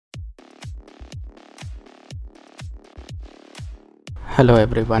Hello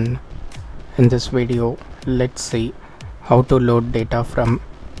everyone. In this video, let's see how to load data from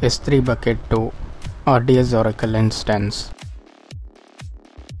S3 bucket to RDS Oracle Instance.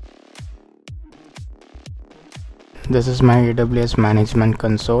 This is my AWS management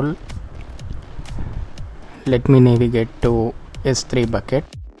console. Let me navigate to S3 bucket.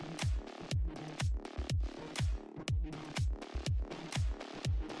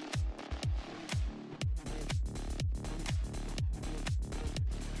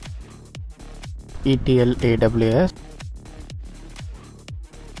 ETL AWS.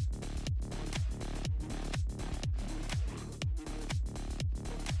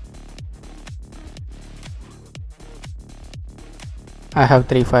 I have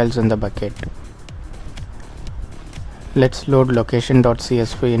 3 files in the bucket. Let's load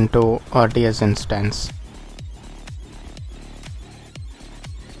location.csv into RDS instance.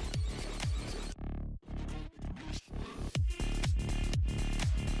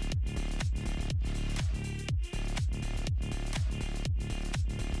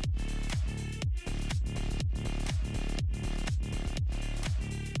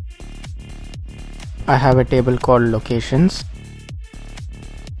 I have a table called locations.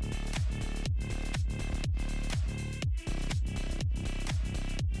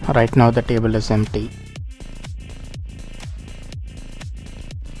 Right now the table is empty.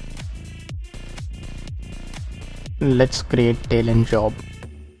 Let's create Talend job.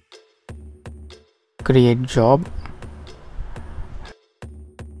 Create job.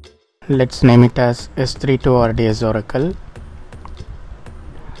 Let's name it as S3 to RDS Oracle.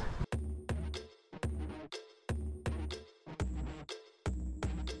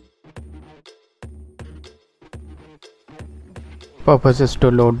 Purpose is to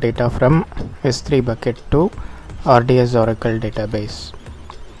load data from S3 bucket to RDS Oracle database.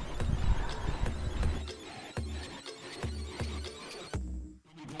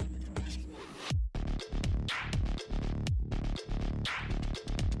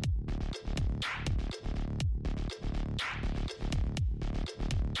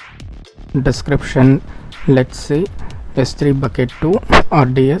 Description: let's say S3 bucket to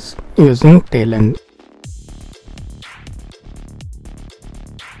RDS using Talend.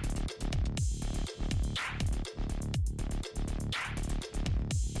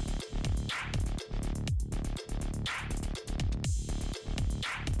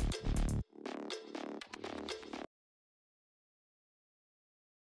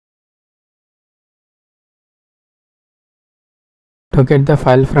 To get the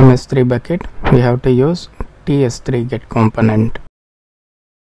file from S3 bucket, we have to use ts3 get component.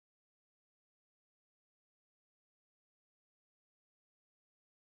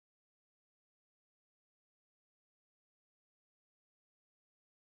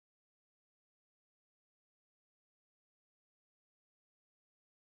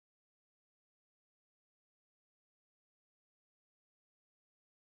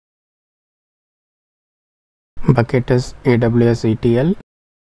 Bucket is AWS ETL.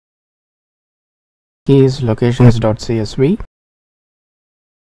 Key is locations.csv.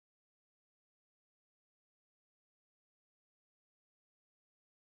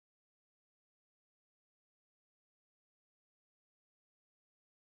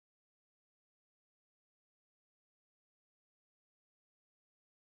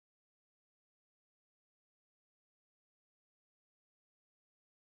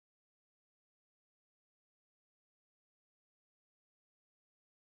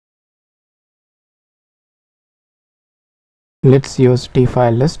 Let's use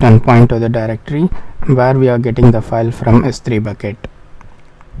tfile list and point to the directory where we are getting the file from S3 bucket.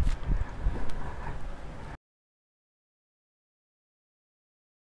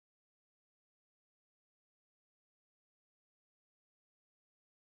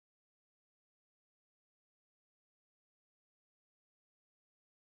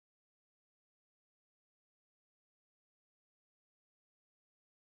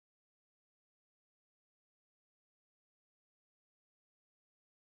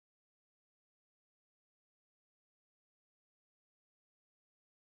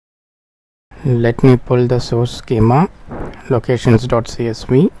 Let me pull the source schema,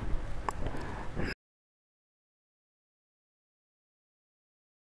 locations.csv.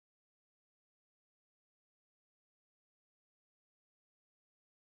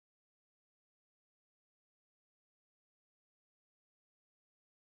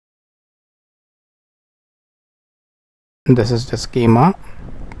 This is the schema.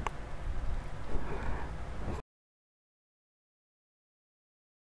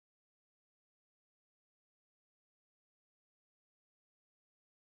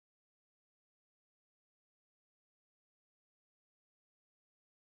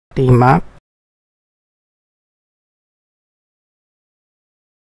 tmap,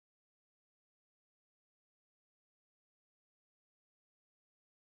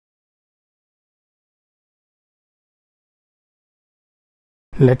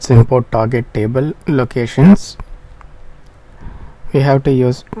 let's import target table locations. We have to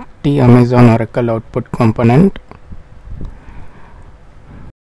use Amazon Oracle output component.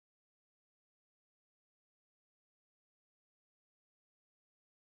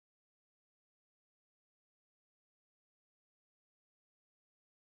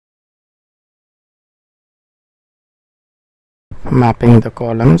 Mapping the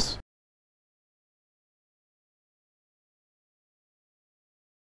columns.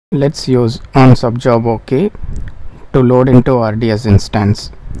 Let's use onSubJob OK to load into RDS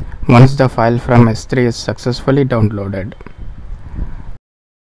instance once the file from S3 is successfully downloaded.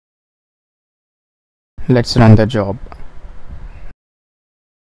 Let's run the job.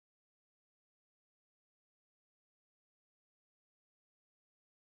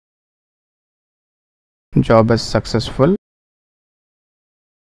 Job is successful.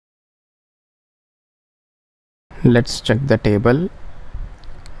 Let's check the table.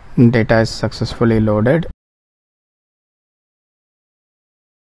 Data is successfully loaded.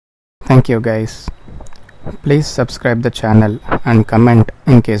 Thank you guys. Please subscribe the channel and comment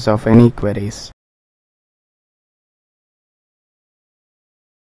in case of any queries.